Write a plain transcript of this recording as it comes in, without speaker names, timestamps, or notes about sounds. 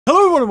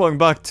everyone, and welcome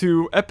back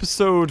to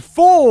episode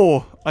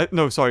 4.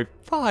 No, sorry,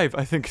 5,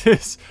 I think it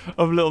is,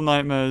 of Little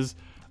Nightmares.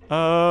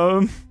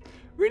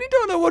 Really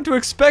don't know what to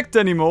expect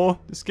anymore.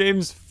 This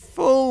game's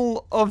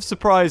full of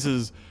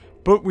surprises,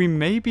 but we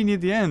may be near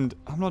the end.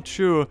 I'm not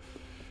sure. If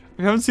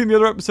you haven't seen the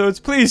other episodes,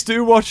 please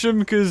do watch them,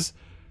 because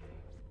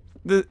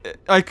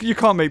you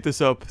can't make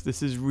this up.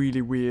 This is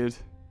really weird.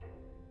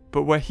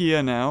 But we're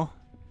here now.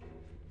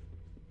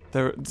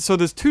 So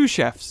there's two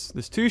chefs.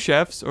 There's two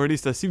chefs, or at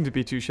least there seem to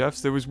be two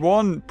chefs. There was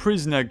one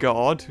prisoner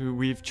guard who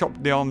we've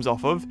chopped the arms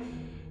off of.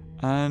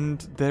 And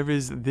there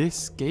is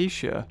this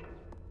geisha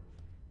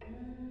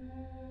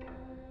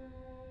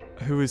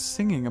who is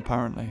singing,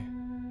 apparently.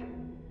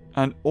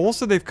 And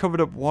also they've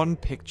covered up one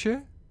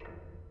picture.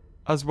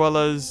 As well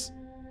as...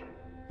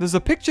 there's a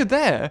picture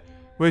there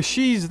where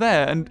she's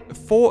there and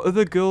 4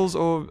 other girls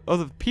or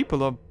other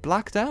people are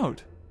blacked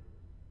out.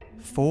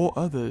 4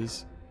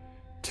 others.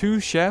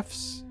 2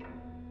 chefs.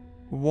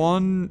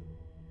 1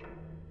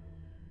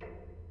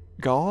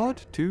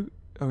 guard? 2?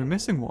 Are we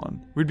missing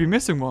one? We'd be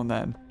missing one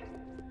then.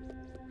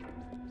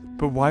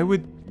 But why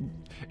would...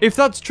 if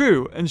that's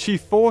true, and she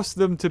forced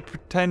them to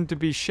pretend to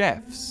be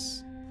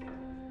chefs,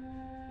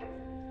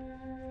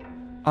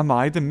 am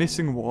I the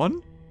missing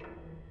one?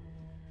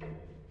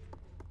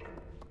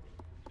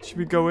 Should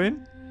we go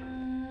in?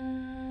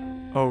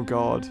 Oh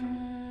god.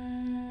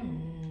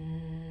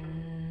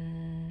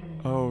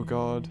 Oh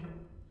god.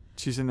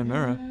 She's in the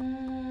mirror.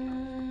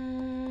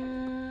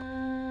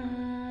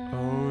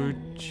 Oh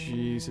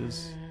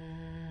Jesus.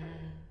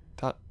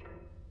 That...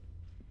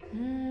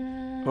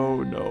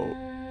 oh no.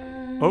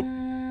 Oh.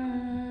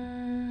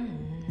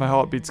 My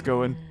heartbeat's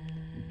going.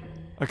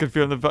 I can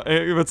feel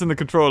what's in the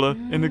controller.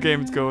 In the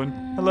game it's going.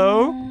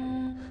 Hello?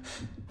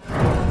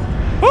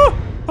 Oh!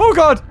 Oh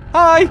god!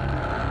 Hi!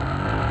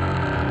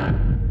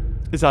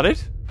 Is that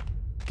it?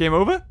 Game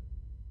over?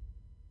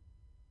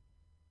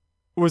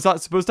 Was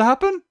that supposed to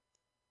happen?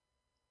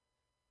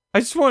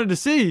 I just wanted to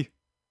see.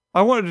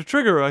 I wanted to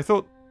trigger her. I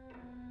thought...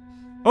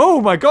 oh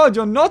my god,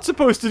 you're not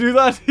supposed to do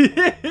that.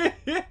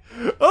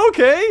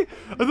 Okay.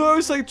 I thought I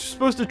was like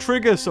supposed to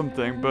trigger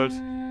something, but...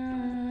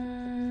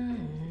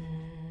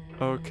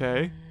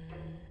 okay.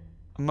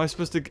 Am I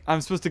supposed to...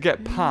 I'm supposed to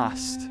get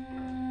past.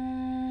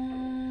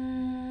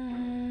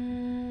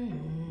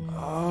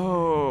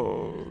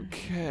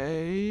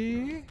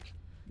 Okay.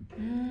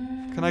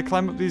 Can I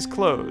climb up these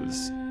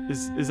clothes?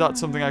 Is that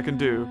something I can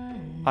do?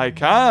 I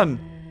can!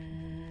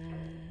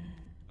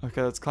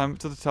 Okay, let's climb up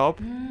to the top.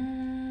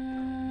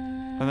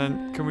 And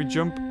then, can we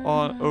jump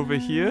on over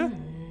here?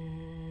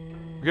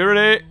 Get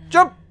ready!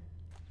 Jump!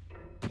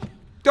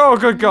 Oh,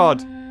 good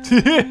god!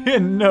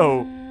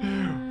 No!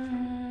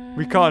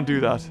 We can't do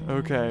that.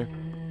 Okay.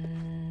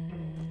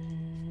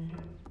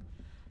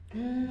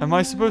 Am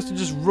I supposed to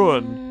just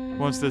run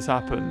once this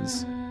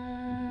happens?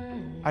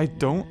 I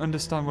don't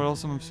understand what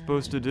else I'm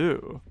supposed to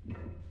do.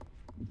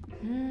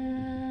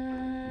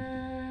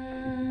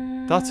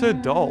 That's her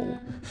doll.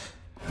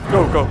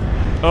 Go, go.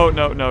 Oh,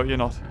 no, no, you're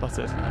not. That's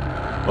it.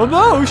 Oh,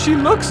 no, she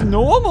looks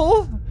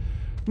normal.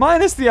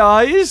 Minus the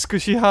eyes,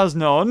 because she has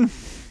none.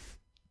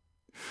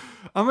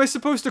 Am I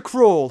supposed to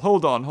crawl?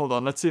 Hold on, hold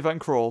on. Let's see if I can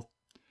crawl.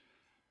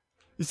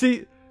 You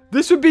see,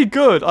 this would be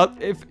good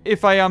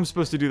if I am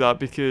supposed to do that,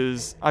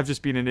 because I've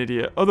just been an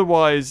idiot.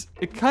 Otherwise,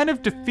 it kind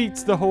of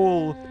defeats the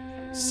whole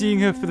seeing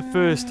her for the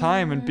first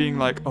time and being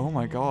like, oh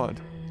my god.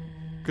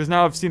 Because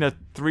now I've seen her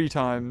 3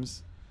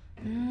 times.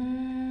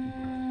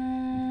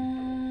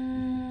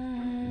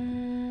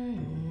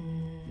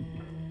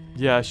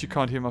 Yeah, she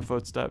can't hear my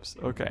footsteps.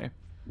 Okay.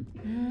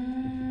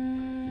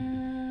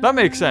 That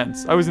makes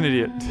sense. I was an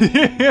idiot.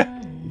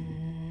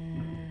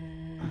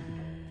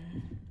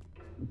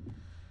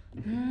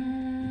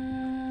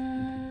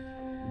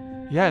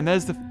 Yeah, and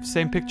there's the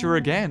same picture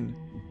again.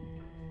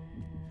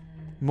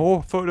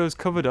 More photos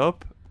covered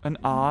up. An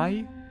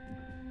eye.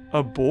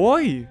 A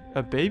boy.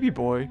 A baby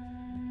boy.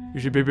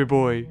 Who's your baby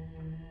boy?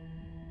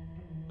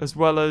 As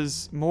well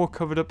as more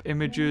covered up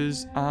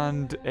images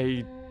and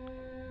a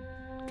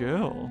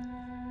girl.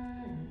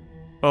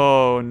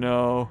 Oh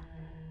no.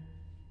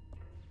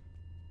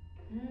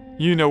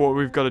 You know what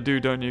we've got to do,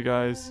 don't you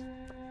guys?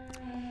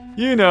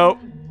 You know.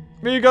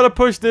 We gotta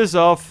push this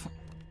off.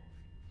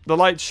 The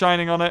light's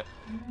shining on it.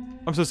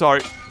 I'm so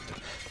sorry.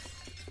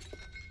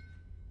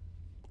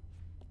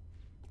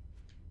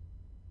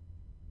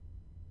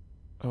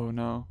 Oh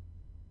no.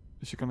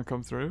 Is she gonna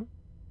come through?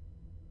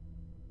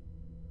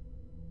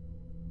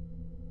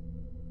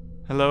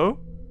 Hello?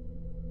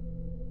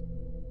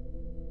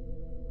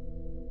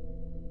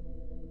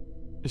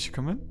 Is she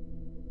coming?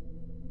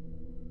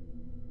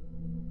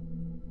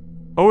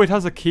 Oh, it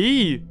has a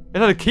key! It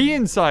had a key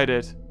inside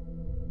it!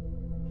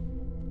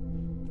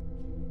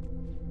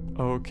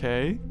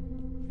 Okay.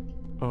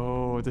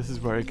 Oh, this is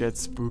where it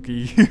gets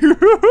spooky.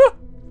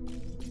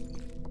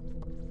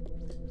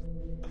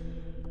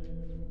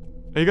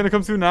 Are you gonna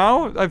come through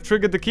now? I've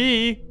triggered the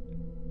key.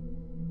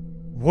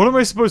 What am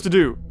I supposed to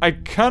do? I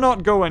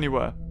cannot go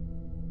anywhere.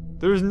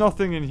 There is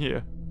nothing in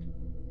here.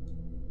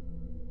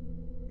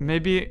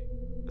 Maybe...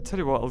 I'll tell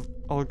you what,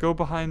 I'll go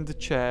behind the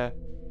chair.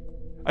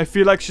 I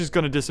feel like she's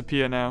gonna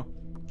disappear now.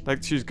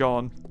 Like she's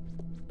gone.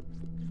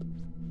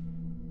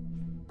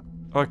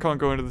 Oh, I can't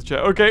go into the chair.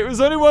 Okay, there's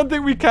only one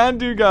thing we can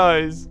do,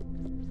 guys.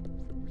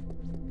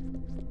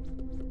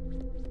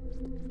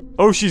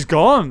 Oh, she's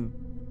gone.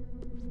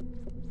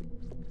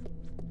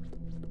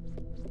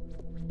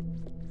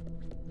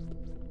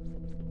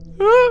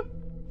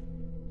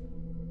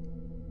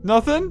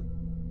 Nothing?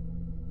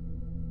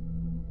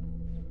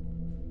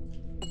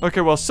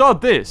 Okay, well,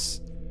 sod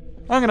this.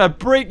 I'm gonna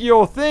break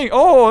your thing.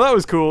 Oh, that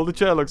was cool. The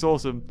chair looks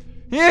awesome.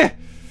 Yeah.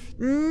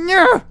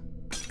 No.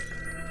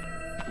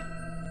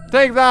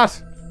 Take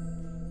that.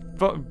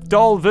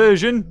 Doll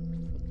version.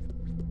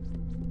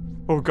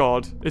 Oh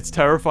god, it's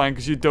terrifying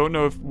because you don't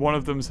know if one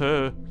of them's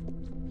her.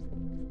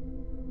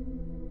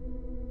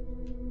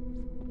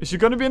 Is she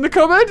gonna be in the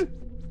cupboard?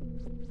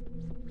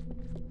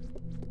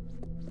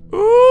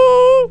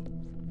 Ooh!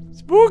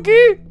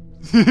 Spooky!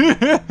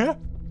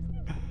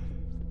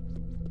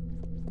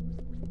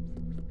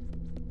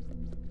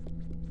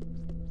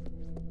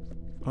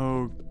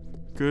 Oh,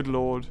 good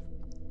lord.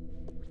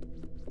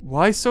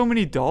 Why so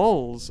many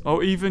dolls?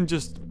 Oh, even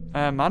just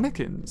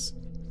mannequins.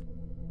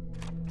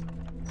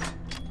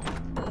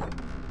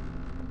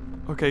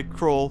 Okay,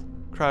 crawl.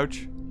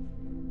 Crouch.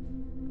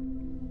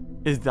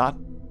 Is that?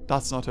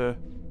 That's not her.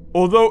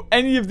 Although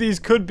any of these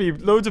could be.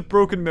 Loads of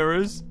broken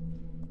mirrors.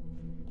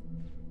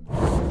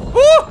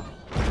 Oh!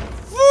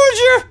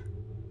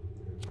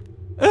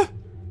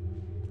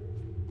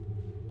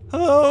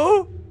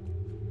 Hello?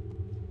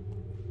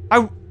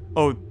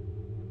 Oh.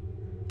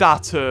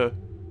 That's her.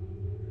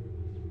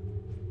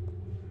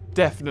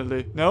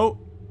 Definitely. No.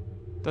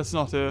 That's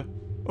not her.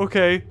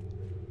 Okay.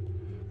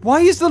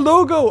 Why is the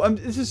logo?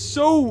 This is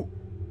so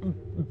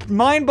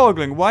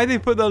mind-boggling. Why they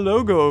put their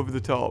logo over the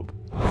top?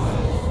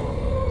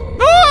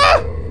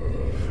 Ah!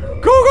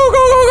 Go, go,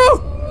 go, go, go!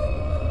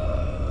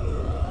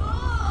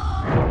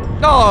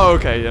 Oh,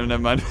 okay. Yeah,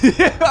 never mind.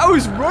 I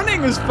was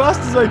running as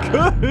fast as I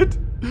could.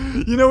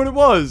 You know what it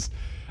was?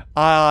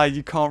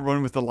 You can't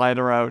run with the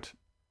lighter out.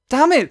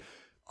 Damn it!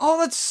 Oh,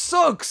 that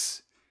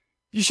sucks!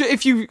 You should,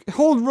 if you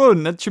hold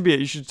run, that should be it.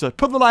 You should just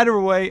put the lighter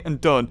away and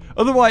done.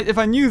 Otherwise, if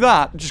I knew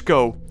that, just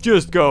go.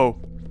 Just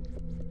go.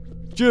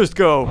 Just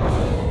go.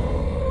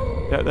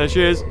 Yeah, there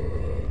she is.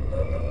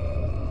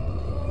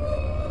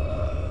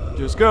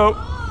 Just go.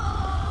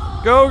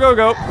 Go, go,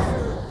 go.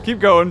 Keep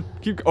going.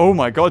 Oh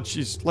my god,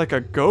 she's like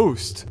a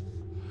ghost.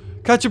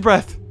 Catch your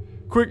breath.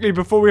 Quickly,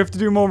 before we have to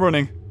do more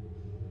running.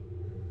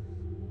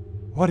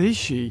 What is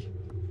she?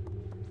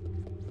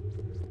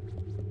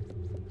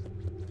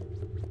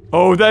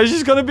 Oh, there's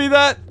just gonna be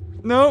that?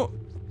 No.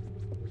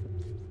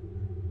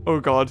 Oh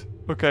god.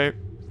 Okay.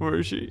 Where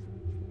is she?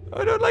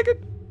 I don't like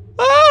it.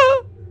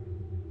 Ah!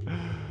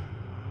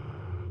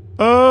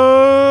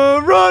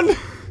 Run!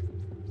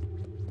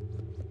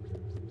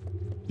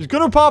 She's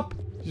gonna pop.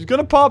 She's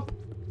gonna pop.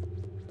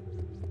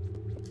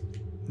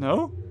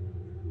 No?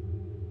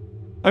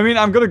 I mean,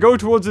 I'm gonna go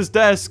towards this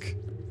desk.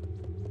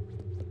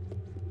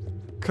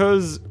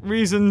 'Cause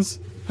reasons.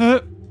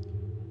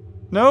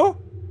 No?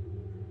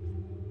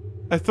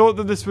 I thought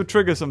that this would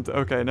trigger something.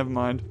 Okay, never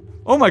mind.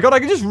 Oh my god, I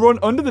can just run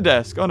under the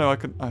desk. Oh no,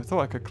 I thought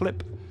I could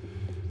clip.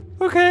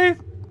 Okay.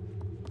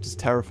 Just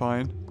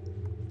terrifying.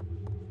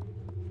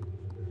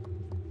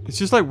 It's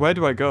just like, where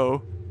do I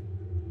go?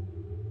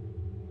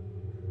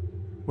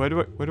 Where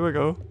do I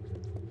go?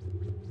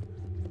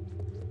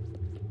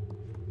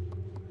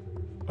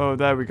 Oh,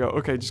 there we go.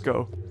 Okay, just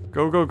go.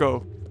 Go, go,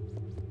 go.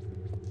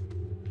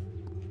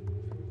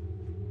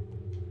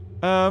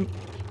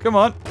 Come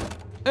on.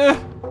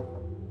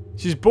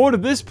 She's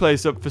boarded this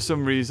place up for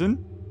some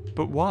reason.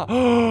 But why?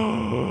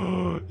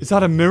 Is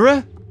that a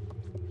mirror?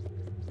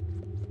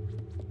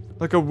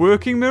 Like a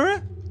working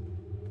mirror?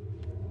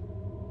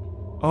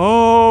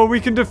 Oh,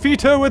 we can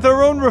defeat her with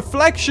her own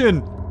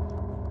reflection.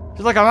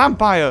 She's like a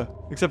vampire.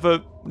 Except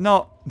for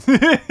not.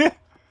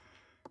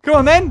 Come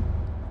on then.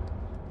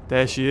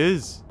 There she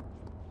is.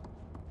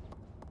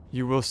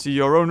 You will see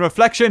your own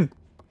reflection.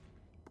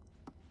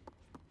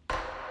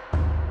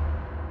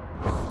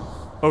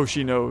 Oh,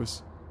 she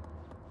knows.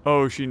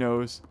 Oh, she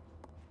knows.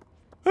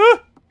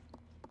 Ah!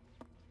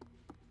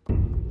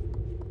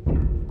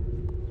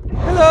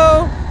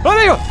 Hello! Oh,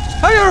 there you go!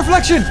 Have your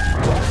reflection!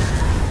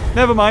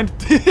 Never mind.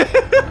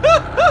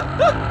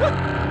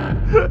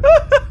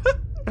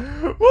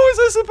 What was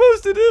I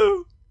supposed to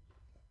do?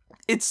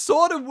 It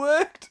sort of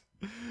worked.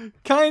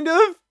 Kind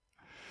of.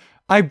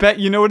 I bet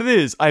you know what it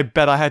is. I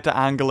bet I had to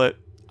angle it.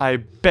 I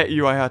bet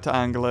you I had to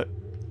angle it.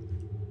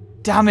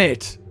 Damn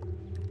it.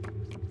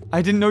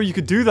 I didn't know you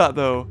could do that,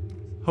 though.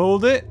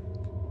 Hold it.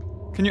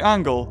 Can you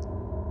angle?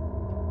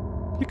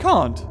 You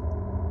can't.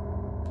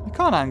 You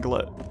can't angle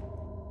it.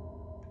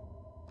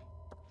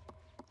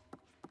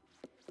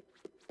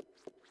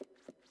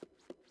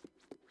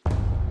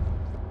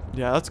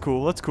 Yeah, that's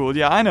cool. That's cool.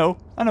 Yeah, I know.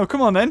 I know.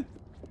 Come on, then.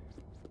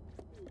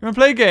 You wanna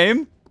play a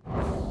game?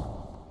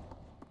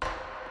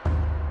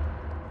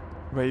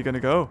 Where are you gonna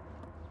go?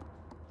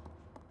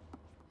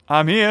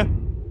 I'm here.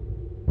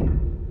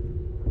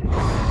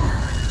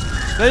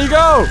 There you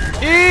go.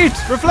 Eat.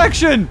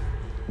 Reflection.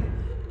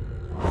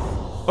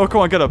 Oh,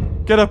 come on. Get up.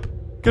 Get up.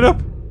 Get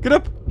up. Get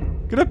up.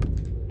 Get up.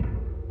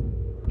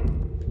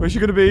 Where's she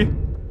gonna be?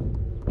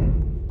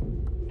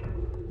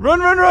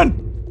 Run, run,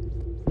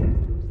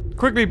 run!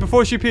 Quickly,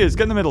 before she appears.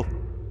 Get in the middle.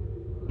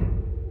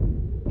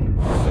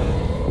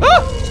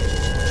 Ah!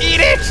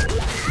 Eat it!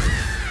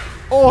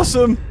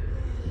 Awesome.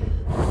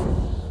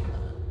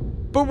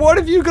 But what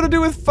have you got to do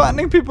with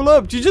fattening people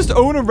up? Do you just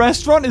own a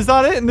restaurant? Is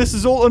that it? And this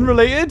is all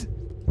unrelated?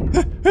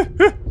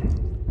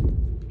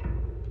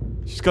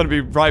 She's got to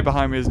be right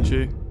behind me, isn't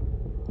she?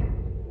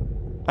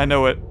 I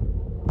know it.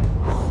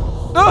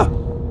 Ah!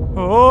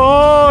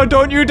 Oh,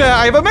 don't you dare.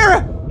 I have a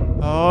mirror.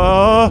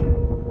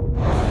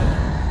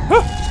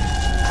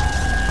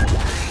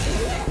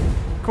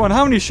 Come on,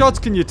 how many shots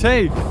can you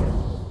take?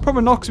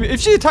 Probably knocks me.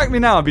 If she attacked me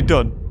now, I'd be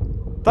done.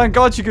 Thank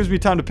God she gives me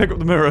time to pick up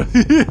the mirror.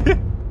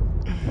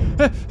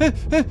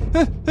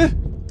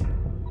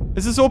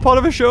 Is this all part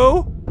of a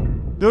show?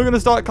 They're gonna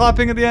start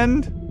clapping at the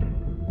end?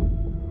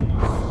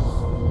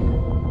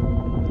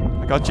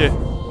 I got you.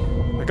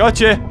 I got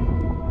you.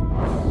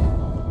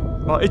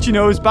 Oh, itchy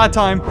nose. Bad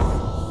time.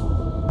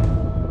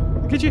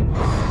 Get you.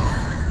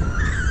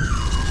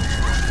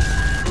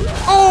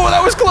 Oh,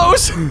 that was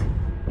close.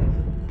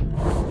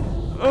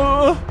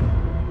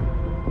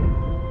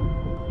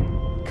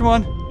 Come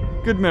on.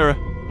 Good mirror.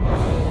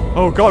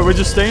 Oh god, we're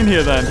just staying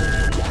here then.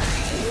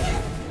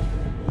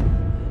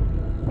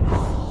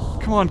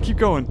 Come on, keep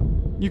going.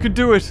 You can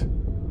do it.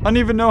 I don't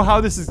even know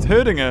how this is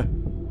hurting her.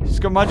 She's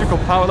got magical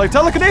power like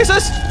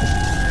telekinesis.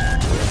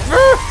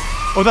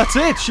 Oh, that's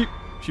it.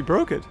 She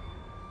broke it.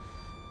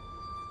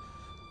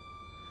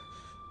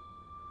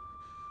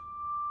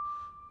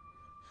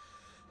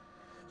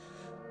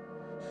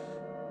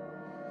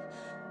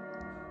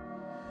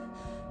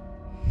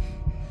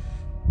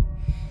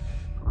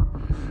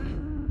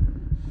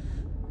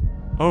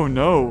 Oh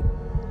no.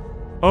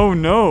 Oh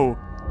no.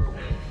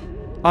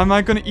 Am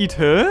I gonna eat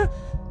her?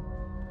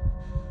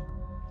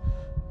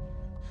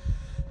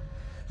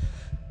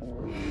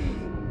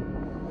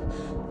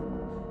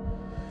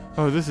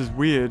 Oh, this is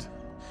weird.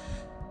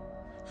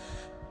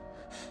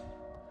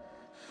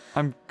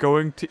 I'm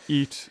going to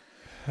eat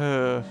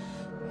her.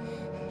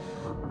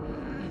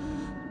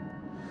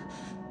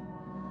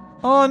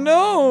 Oh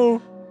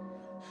no!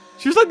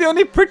 She was like the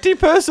only pretty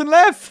person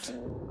left!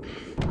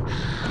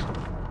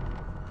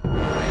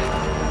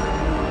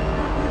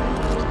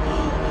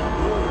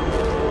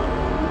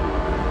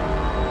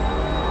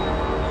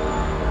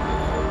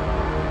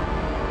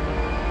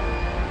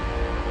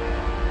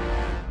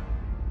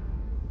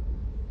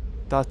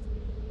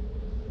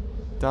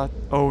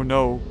 Oh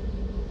no.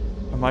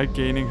 Am I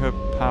gaining her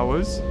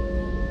powers?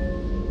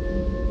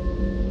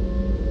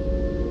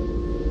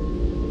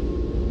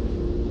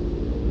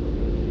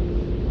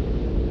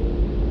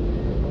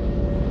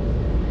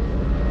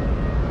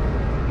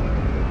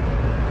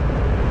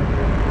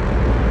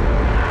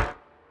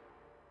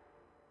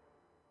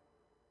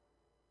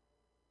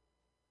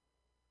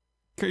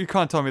 You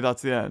can't tell me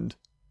that's the end.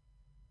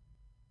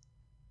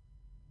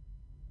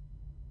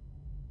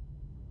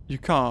 You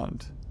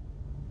can't.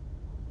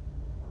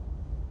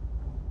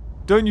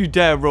 Don't you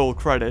dare roll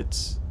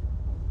credits.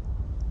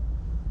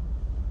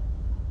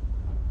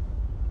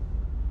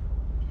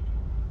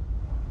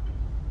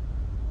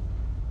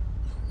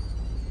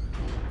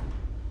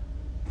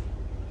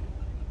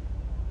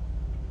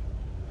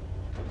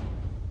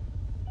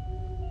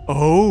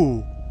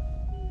 Oh.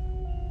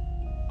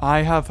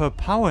 I have her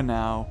power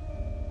now.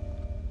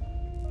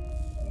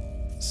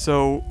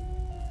 So,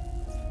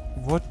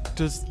 what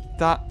does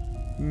that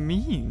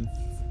mean?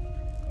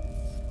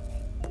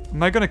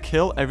 Am I gonna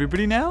kill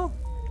everybody now?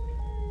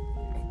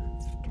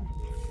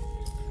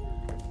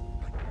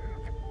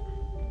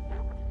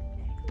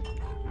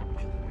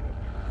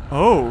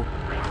 Oh.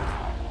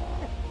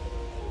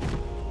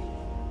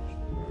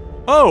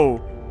 Oh.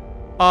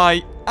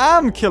 I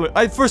am killing.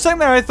 For a second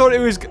there, I thought it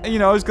was, you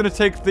know, I was gonna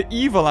take the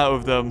evil out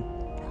of them.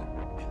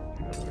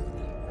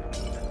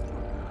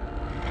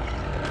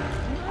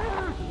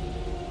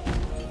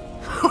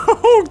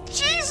 Oh,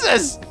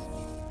 Jesus!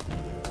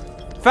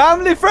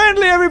 Family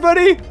friendly,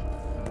 everybody!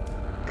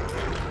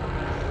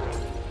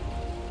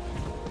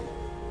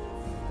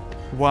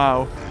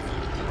 Wow.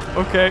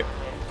 Okay.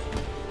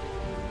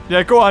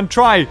 Yeah, go on,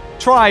 try.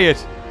 Try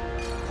it.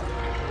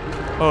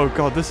 Oh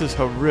god, this is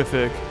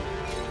horrific.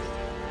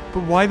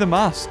 But why the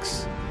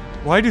masks?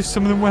 Why do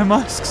some of them wear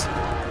masks?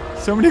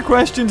 So many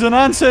questions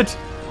unanswered.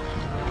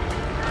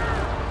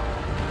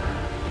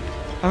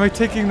 Am I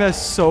taking their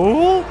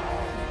soul?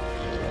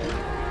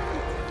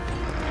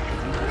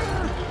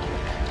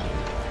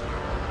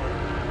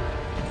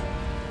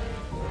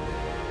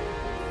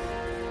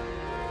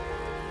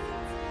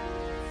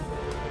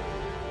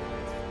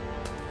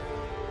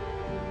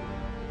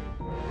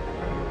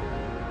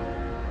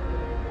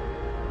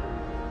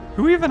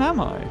 Who even am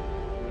I?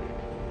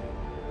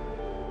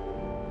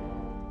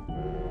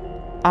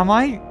 Am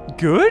I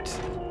good?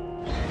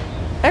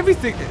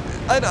 Everything.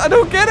 I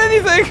don't get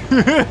anything.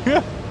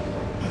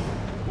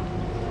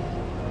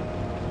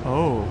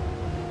 Oh.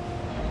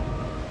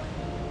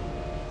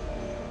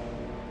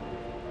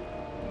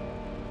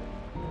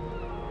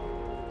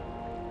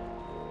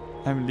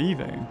 I'm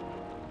leaving.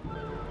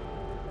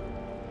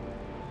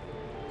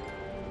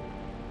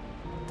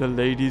 The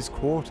ladies'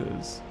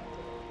 quarters.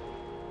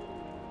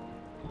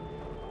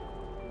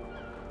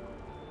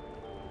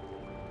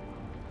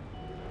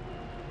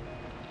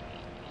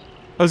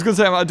 I was gonna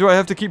say, do I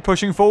have to keep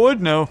pushing forward?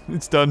 No,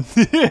 it's done.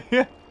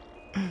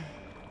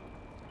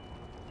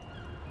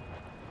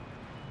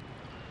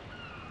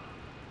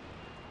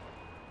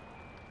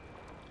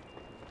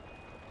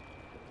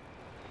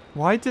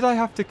 Why did I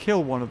have to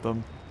kill one of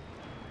them?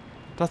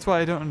 That's what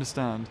I don't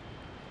understand.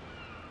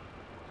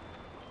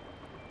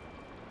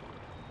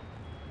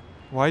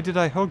 Why did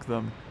I hug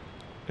them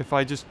if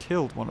I just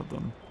killed one of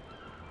them?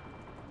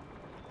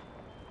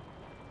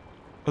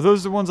 Are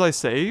those the ones I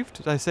saved?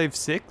 Did I save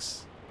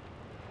 6?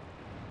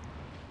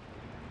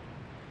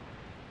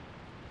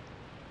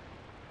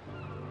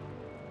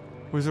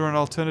 Was there an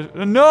alternative?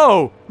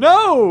 No!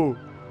 No!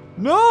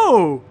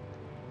 No!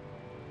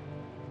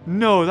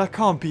 No, that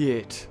can't be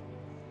it.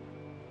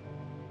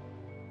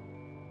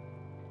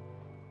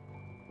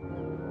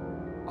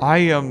 I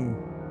am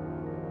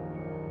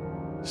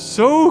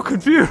so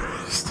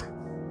confused.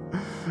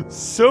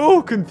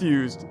 So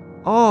confused.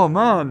 Oh,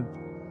 man.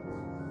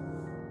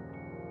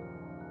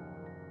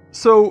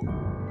 So,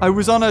 I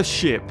was on a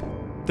ship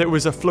that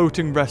was a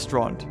floating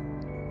restaurant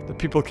that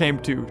people came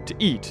to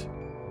eat.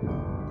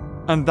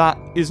 And that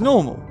is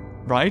normal,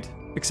 right?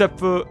 Except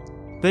for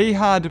they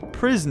had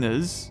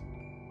prisoners,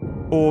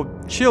 or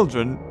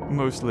children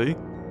mostly,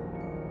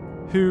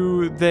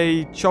 who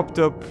they chopped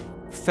up,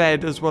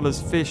 fed as well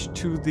as fish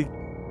to the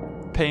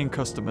paying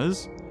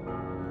customers.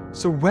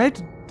 So where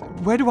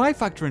do I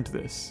factor into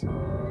this?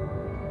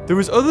 There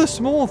was other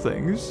small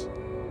things.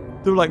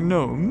 They were like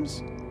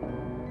gnomes.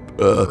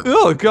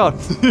 Oh god.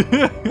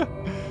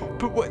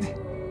 But what?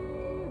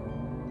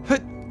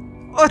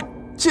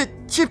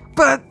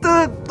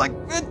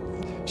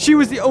 She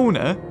was the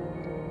owner,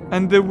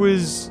 and there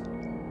was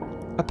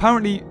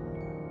apparently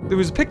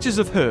pictures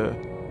of her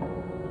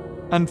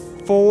and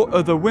 4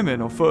 other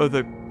women or 4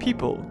 other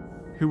people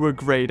who were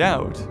grayed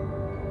out.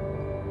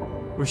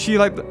 Was she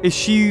like? Is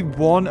she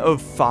one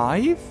of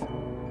 5?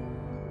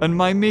 And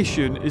my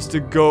mission is to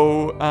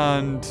go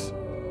and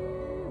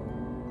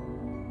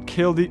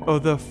kill the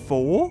other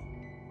 4?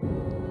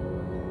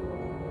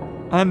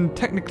 And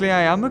technically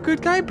I am a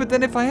good guy, but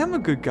then if I am a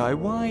good guy,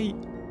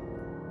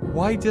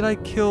 why did I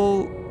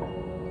kill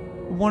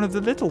one of the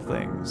little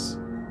things?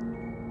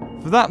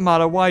 For that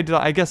matter, why did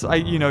I guess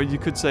you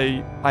could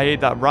say I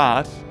ate that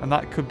rat, and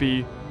that could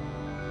be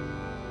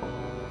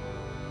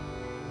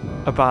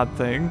a bad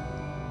thing.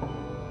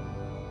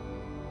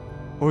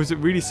 Or is it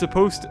really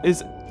supposed to,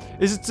 is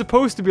it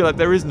supposed to be like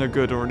there isn't a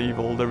good or an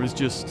evil, there is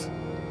just,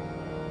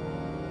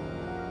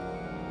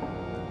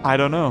 I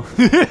don't know.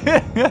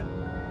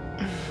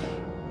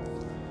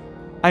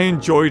 I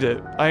enjoyed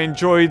it. I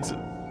enjoyed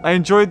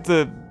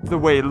the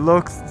way it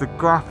looks, the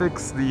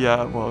graphics,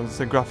 well,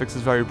 the graphics is a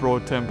very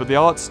broad term, but the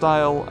art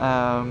style,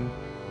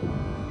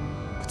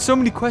 but so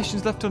many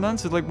questions left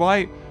unanswered, like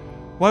why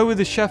were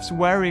the chefs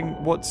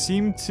wearing what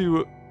seemed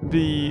to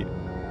be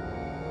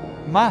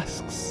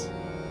masks?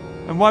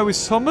 And why was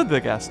some of the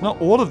guests, not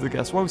all of the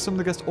guests, why was some of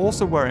the guests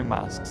also wearing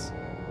masks?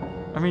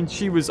 I mean,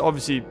 she was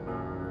obviously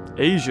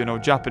Asian or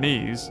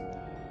Japanese,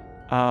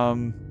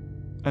 and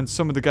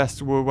some of the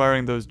guests were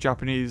wearing those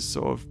Japanese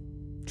sort of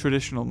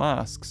traditional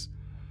masks.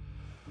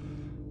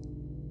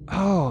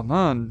 Oh,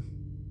 man.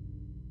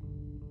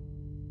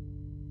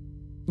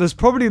 There's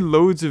probably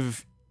loads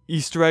of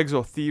Easter eggs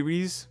or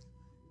theories.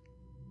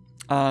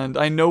 And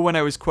I know when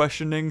I was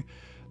questioning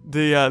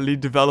the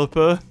lead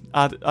developer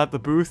at the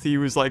booth, he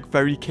was like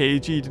very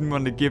cagey, he didn't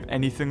want to give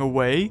anything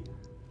away.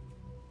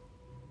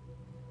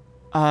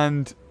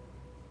 And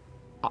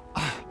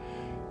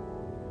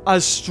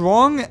as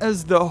strong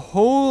as the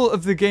whole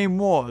of the game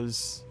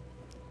was,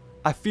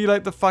 I feel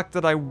like the fact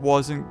that I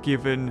wasn't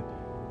given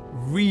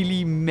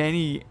really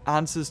many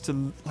answers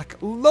to like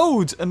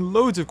loads and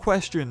loads of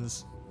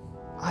questions,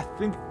 I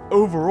think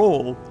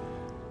overall,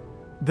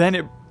 then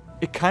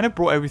it kind of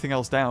brought everything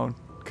else down,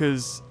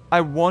 because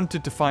I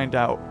wanted to find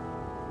out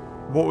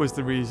what was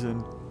the reason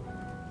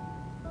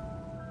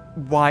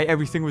why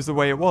everything was the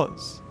way it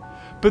was.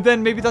 But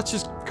then maybe that's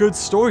just good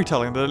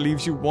storytelling that it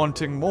leaves you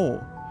wanting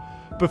more.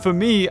 But for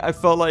me, I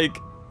felt like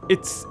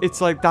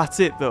it's like that's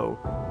it though.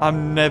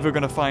 I'm never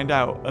gonna find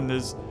out, and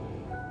there's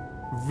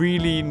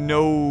really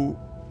no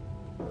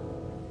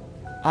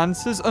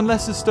answers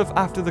unless there's stuff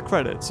after the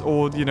credits,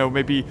 or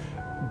maybe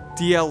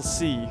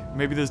DLC.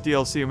 Maybe there's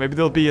DLC, or maybe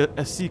there'll be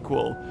a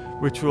sequel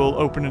which will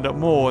open it up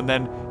more, and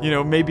then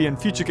maybe in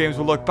future games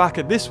we'll look back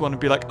at this one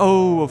and be like,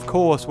 oh, of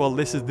course, well,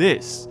 this is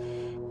this.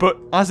 But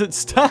as it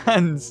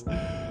stands,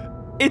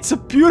 it's a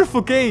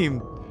beautiful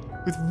game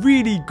with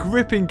really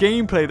gripping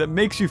gameplay that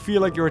makes you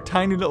feel like you're a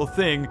tiny little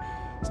thing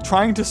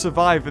trying to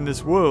survive in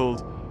this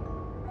world,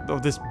 or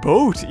this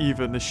boat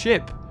even, the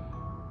ship.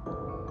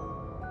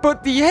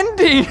 But the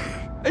ending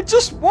I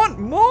just want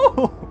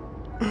more.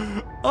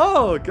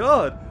 Oh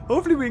god.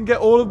 Hopefully we can get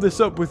all of this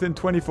up within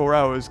 24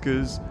 hours,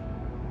 because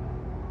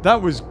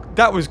that was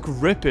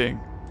gripping.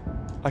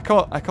 I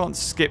can't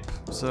skip,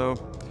 so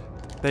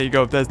there you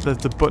go. There's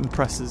the button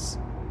presses,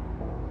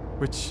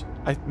 which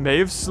I may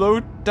have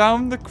slowed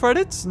down the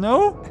credits.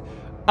 No,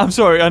 I'm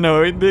sorry. I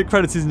know the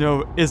credits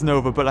isn't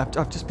over, but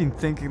I've just been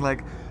thinking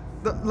like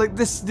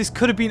this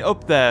could have been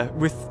up there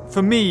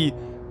for me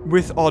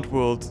with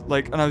Oddworld,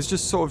 and I was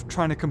just sort of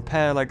trying to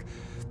compare, like,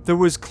 there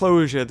was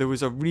closure, there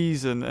was a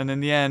reason, and in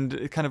the end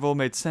it kind of all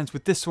made sense.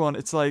 With this one,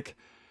 it's like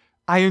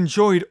I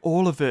enjoyed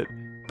all of it,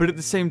 but at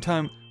the same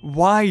time,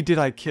 why did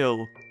I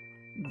kill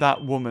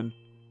that woman?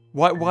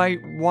 Why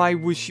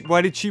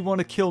did she want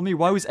to kill me?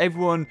 Why was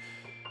everyone,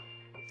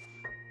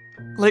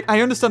 like,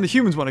 I understand the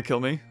humans want to kill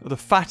me, or the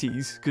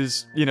fatties,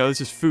 because, you know, it's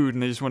just food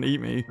and they just want to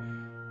eat me,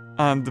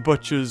 and the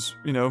butchers,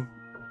 you know,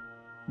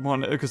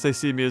 want, because they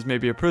see me as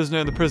maybe a prisoner,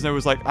 and the prisoner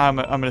was like, I'm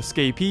an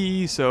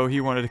escapee, so he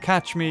wanted to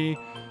catch me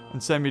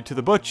and send me to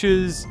the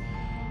butchers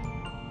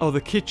or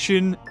the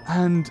kitchen,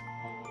 and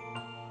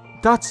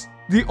that's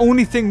the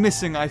only thing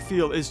missing, I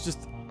feel, is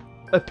just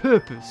a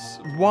purpose.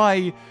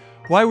 Why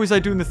was I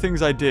doing the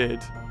things I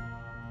did?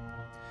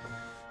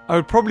 I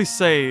would probably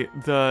say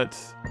that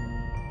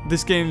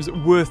this game's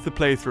worth the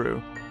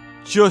playthrough,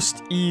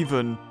 just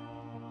even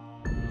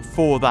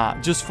for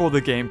that, just for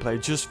the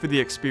gameplay, just for the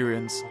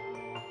experience.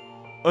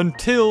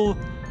 Until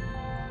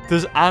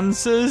there's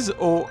answers,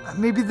 or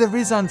maybe there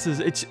is answers.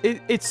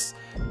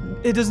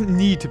 It doesn't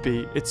need to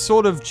be. It's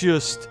sort of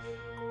just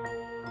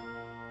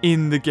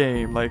in the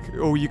game, like,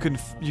 or you can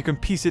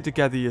piece it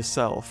together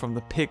yourself from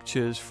the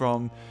pictures,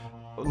 from,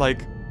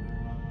 like,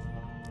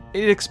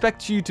 it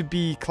expects you to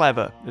be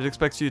clever. It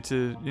expects you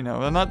to, you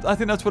know, and I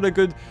think that's what a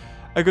good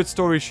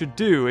story should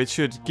do. It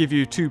should give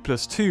you 2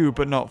 + 2,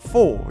 but not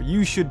 4.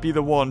 You should be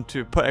the one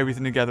to put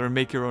everything together and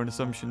make your own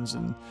assumptions,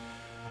 and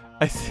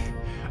I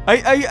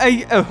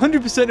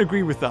 100%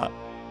 agree with that.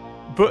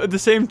 But at the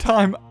same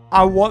time,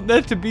 I want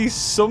there to be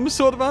some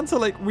sort of answer.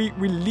 Like, we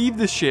leave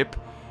the ship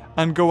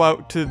and go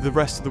out to the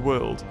rest of the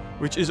world,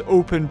 which is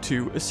open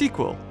to a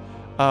sequel.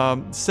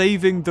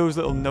 Saving those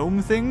little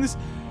gnome things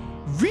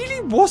really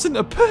wasn't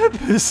a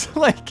purpose.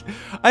 Like,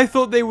 I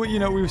thought they were, you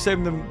know, we were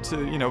saving them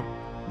to, you know,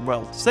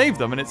 well, save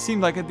them, and it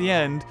seemed like at the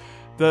end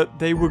that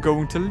they were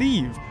going to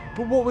leave.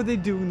 But what were they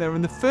doing there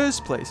in the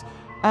first place?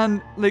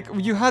 And, like,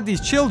 you had these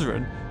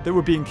children that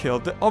were being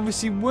killed that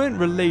obviously weren't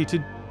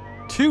related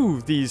to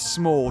these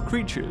small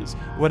creatures,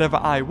 whatever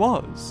I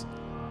was.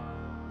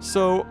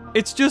 So,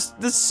 it's just,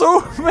 there's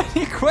so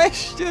many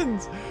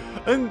questions.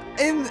 And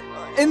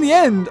in the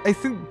end, I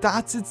think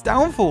that's its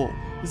downfall,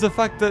 is the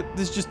fact that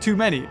there's just too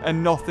many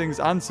and nothing's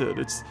answered.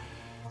 It's...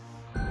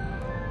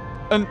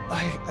 And,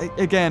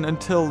 again,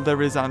 until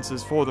there is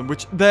answers for them,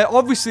 which there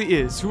obviously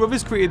is.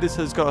 Whoever's created this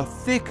has got a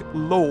thick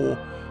lore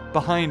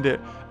behind it,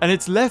 and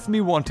it's left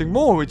me wanting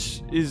more,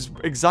 which is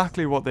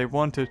exactly what they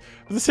wanted.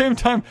 At the same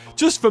time,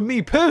 just for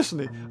me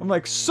personally, I'm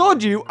like,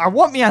 sod you, I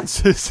want me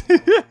answers.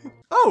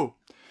 Oh!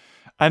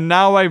 And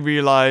now I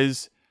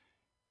realize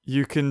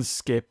you can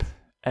skip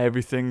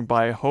everything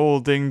by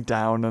holding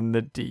down on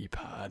the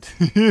D-pad.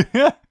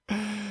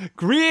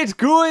 Great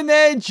going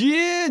there,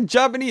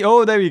 Japanese.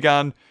 Oh, there we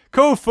go.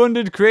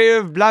 Co-funded,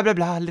 creative, blah, blah,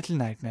 blah, Little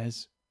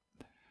Nightmares.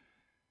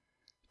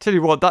 Tell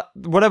you what, that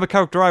whatever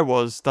character I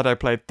was that I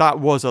played,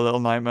 that was a little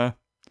nightmare.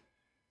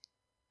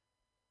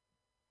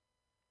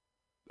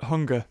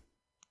 Hunger.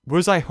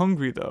 Was I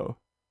hungry, though?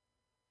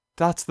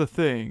 That's the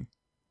thing.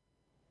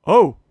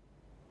 Oh.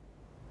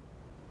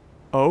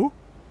 Oh?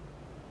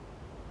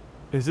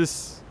 Is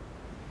this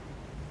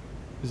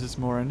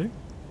more ending?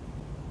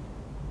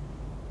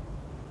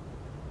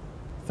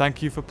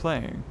 Thank you for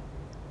playing.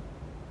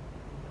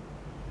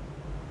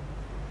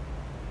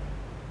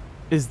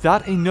 Is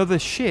that another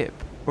ship?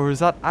 Or is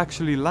that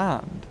actually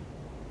land?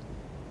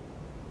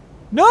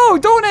 No,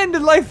 don't end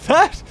it like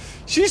that!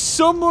 She's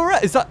somewhere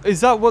else.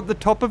 Is that what the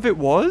top of it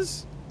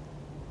was?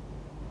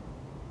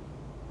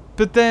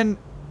 But then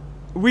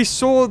we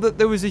saw that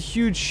there was a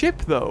huge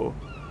ship, though,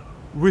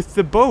 with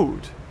the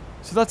boat.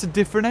 So that's a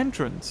different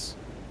entrance.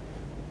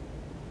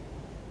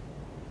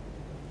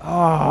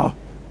 Ah.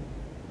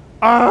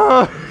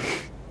 Ah.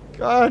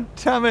 God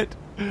damn it.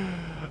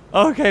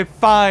 Okay,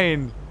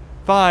 fine.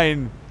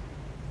 Fine.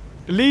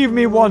 Leave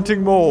me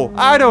wanting more.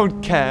 I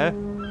don't care.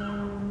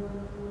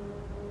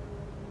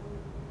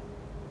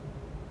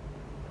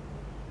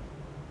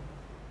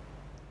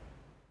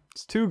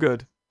 It's too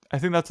good. I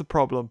think that's the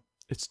problem.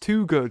 It's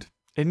too good.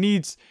 It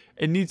needs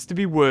to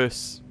be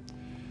worse.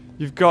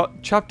 You've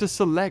got chapter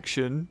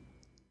selection.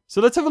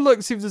 So let's have a look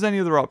and see if there's any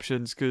other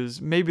options,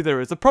 because maybe there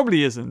is. There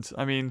probably isn't.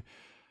 I mean,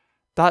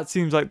 that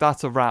seems like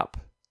that's a wrap,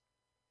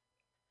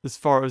 as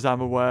far as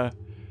I'm aware.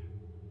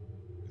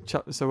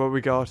 So what we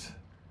got?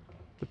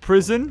 The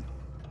prison?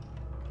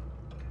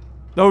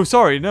 No,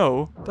 sorry,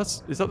 no.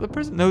 Is that the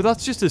prison? No,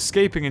 that's just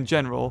escaping in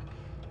general.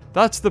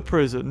 That's the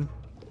prison.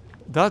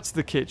 That's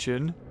the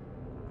kitchen.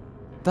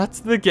 That's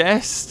the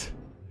guest.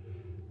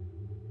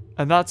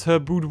 And that's her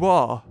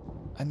boudoir.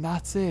 And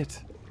that's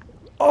it.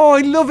 Oh,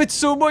 I love it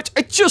so much.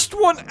 I just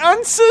want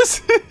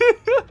answers.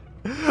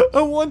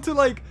 I want to,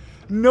 like,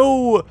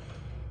 know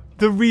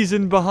the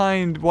reason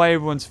behind why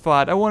everyone's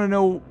fat. I want to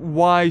know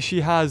why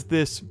she has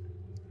this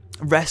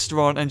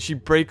restaurant and she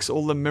breaks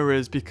all the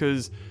mirrors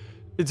because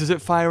does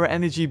it fire her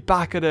energy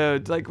back at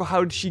her? Like,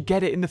 how did she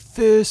get it in the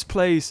first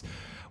place?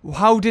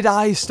 How did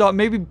I start?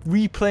 Maybe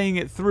replaying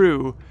it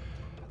through,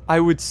 I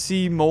would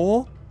see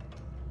more.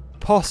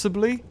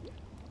 Possibly.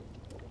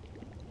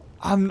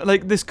 I'm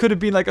like, this could have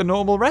been like a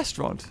normal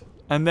restaurant.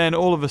 And then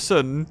all of a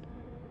sudden,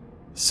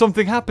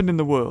 something happened in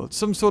the world.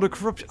 Some sort of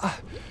corruption.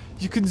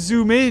 You can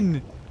zoom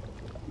in.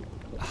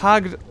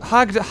 Hugged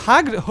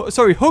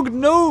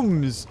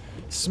gnomes.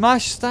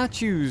 Smashed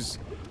statues.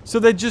 So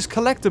they're just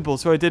collectible.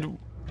 So I did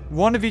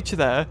one of each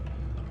there.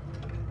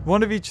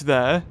 One of each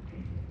there.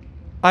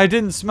 I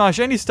didn't smash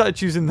any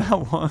statues in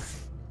that one.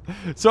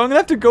 So I'm going to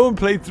have to go and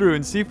play through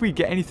and see if we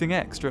get anything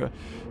extra.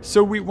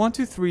 So we, 1,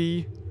 2,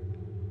 3,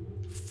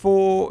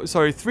 4,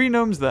 sorry, 3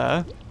 gnomes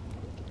there.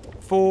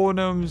 4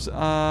 gnomes,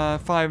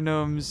 5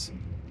 gnomes,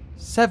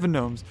 7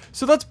 gnomes.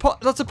 So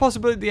that's a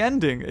possibility at the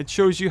ending. It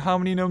shows you how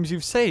many gnomes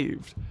you've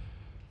saved.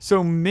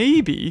 So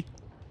maybe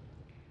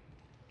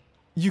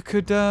you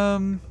could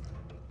get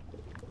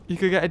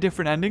a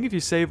different ending if you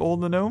save all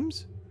the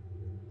gnomes.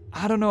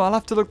 I don't know, I'll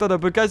have to look that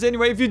up. But guys,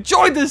 anyway, if you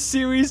enjoyed this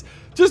series,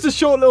 just a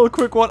short little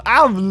quick one,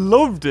 I've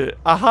loved it.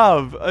 I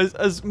have.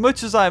 As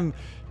much as I'm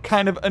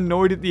kind of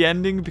annoyed at the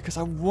ending because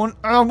I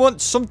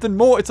want something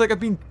more. It's like I've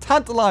been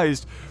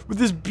tantalized with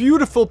this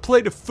beautiful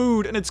plate of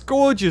food and it's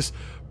gorgeous,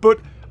 but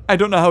I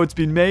don't know how it's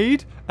been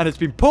made and it's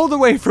been pulled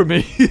away from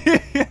me.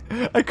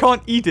 I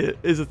can't eat it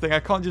is the thing. I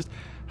can't just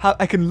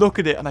I can look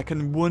at it and I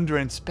can wonder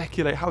and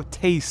speculate how it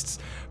tastes,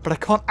 but I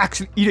can't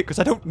actually eat it because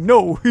I don't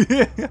know.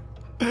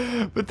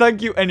 But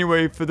thank you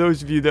anyway for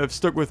those of you that have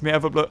stuck with me.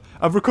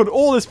 I've recorded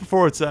all this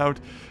before it's out.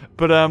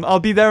 But I'll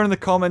be there in the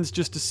comments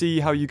just to see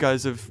how you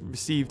guys have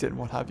received it and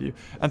what have you.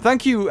 And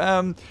thank you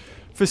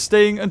for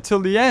staying until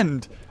the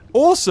end.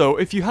 Also,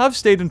 if you have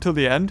stayed until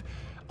the end,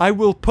 I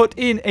will put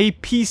in a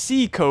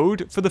PC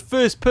code for the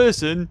first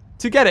person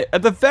to get it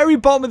at the very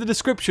bottom of the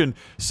description.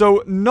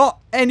 So not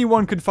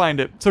anyone can find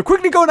it. So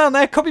quickly go down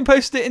there, copy and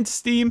paste it into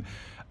Steam,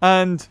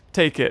 and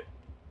take it.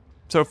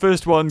 So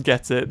first one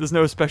gets it. There's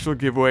no special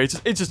giveaway.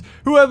 It's just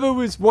whoever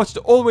was watched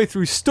it all the way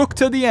through, stuck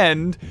to the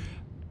end.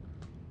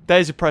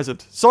 There's your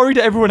present. Sorry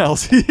to everyone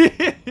else.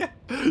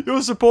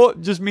 Your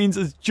support just means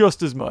it's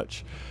just as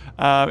much.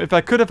 If I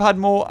could have had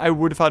more, I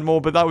would have had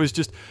more. But that was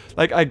just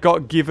like I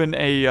got given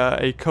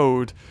a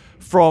code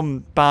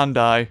from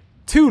Bandai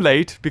too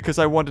late because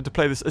I wanted to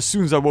play this as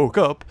soon as I woke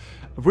up,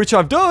 which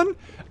I've done,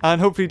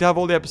 and hopefully to have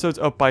all the episodes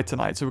up by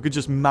tonight, so we could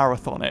just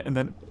marathon it and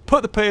then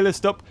put the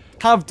playlist up.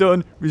 Have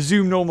done,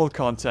 resume normal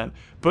content.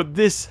 But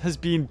this has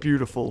been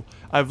beautiful.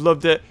 I've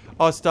loved it.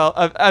 Art style.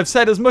 I've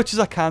said as much as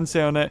I can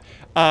say on it,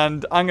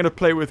 and I'm gonna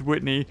play with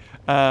Whitney,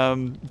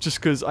 just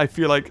because I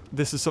feel like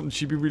this is something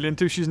she'd be really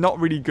into. She's not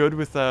really good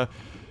with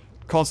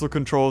console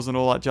controls and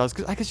all that jazz.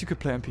 Because I guess you could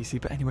play on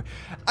PC, but anyway,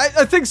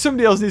 I think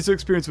somebody else needs to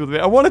experience with it.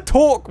 I want to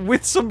talk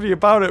with somebody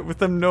about it, with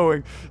them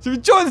knowing. So if you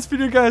enjoyed this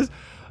video, guys,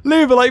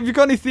 leave a like. If you've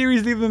got any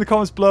theories, leave them in the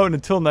comments below. And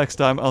until next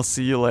time, I'll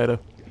see you later.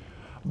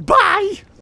 Bye.